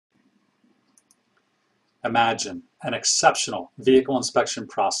Imagine an exceptional vehicle inspection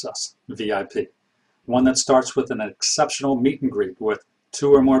process, VIP, one that starts with an exceptional meet and greet with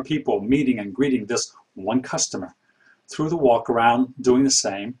two or more people meeting and greeting this one customer. Through the walk around, doing the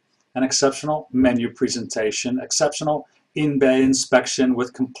same, an exceptional menu presentation, exceptional in-bay inspection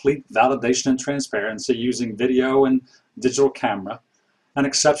with complete validation and transparency using video and digital camera, an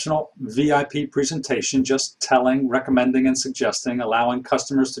exceptional VIP presentation, just telling, recommending, and suggesting, allowing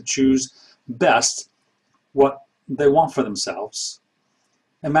customers to choose best what they want for themselves.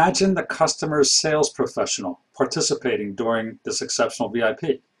 Imagine the customer's sales professional participating during this exceptional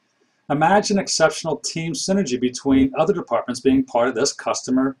VIP. Imagine exceptional team synergy between other departments being part of this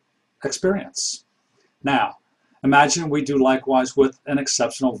customer experience. Now, imagine we do likewise with an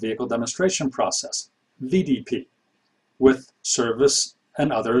exceptional vehicle demonstration process, VDP, with service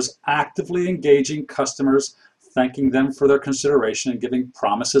and others actively engaging customers, thanking them for their consideration and giving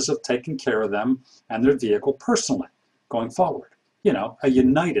promises of taking care of them and their vehicle personally going forward. You know, a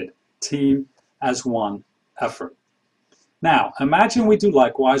united team as one effort. Now, imagine we do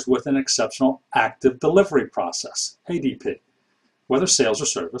likewise with an exceptional active delivery process, ADP, whether sales or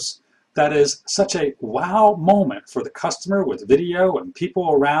service, that is such a wow moment for the customer with video and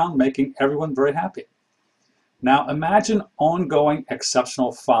people around making everyone very happy. Now, imagine ongoing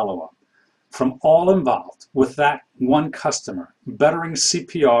exceptional follow-up from all involved with that one customer, bettering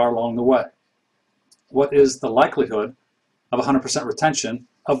CPR along the way. What is the likelihood of 100% retention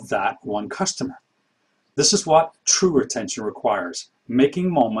of that one customer? This is what true retention requires,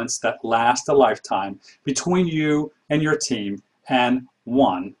 making moments that last a lifetime between you and your team and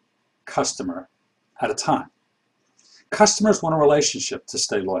one customer at a time. Customers want a relationship to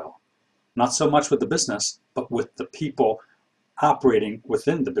stay loyal, not so much with the business, but with the people operating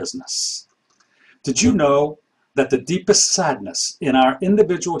within the business. Did you know that the deepest sadness in our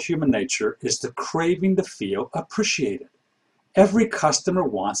individual human nature is the craving to feel appreciated? Every customer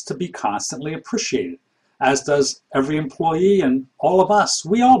wants to be constantly appreciated, as does every employee and all of us.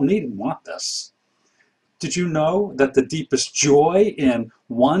 We all need and want this. Did you know that the deepest joy in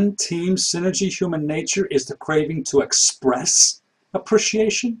one team synergy human nature is the craving to express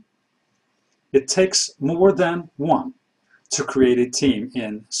appreciation? It takes more than one to create a team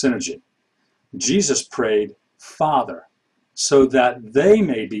in synergy. Jesus prayed, Father, so that they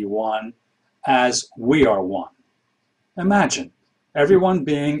may be one as we are one. Imagine everyone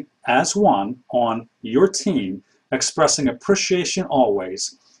being as one on your team, expressing appreciation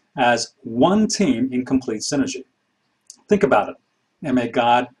always as one team in complete synergy. Think about it, and may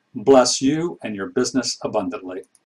God bless you and your business abundantly.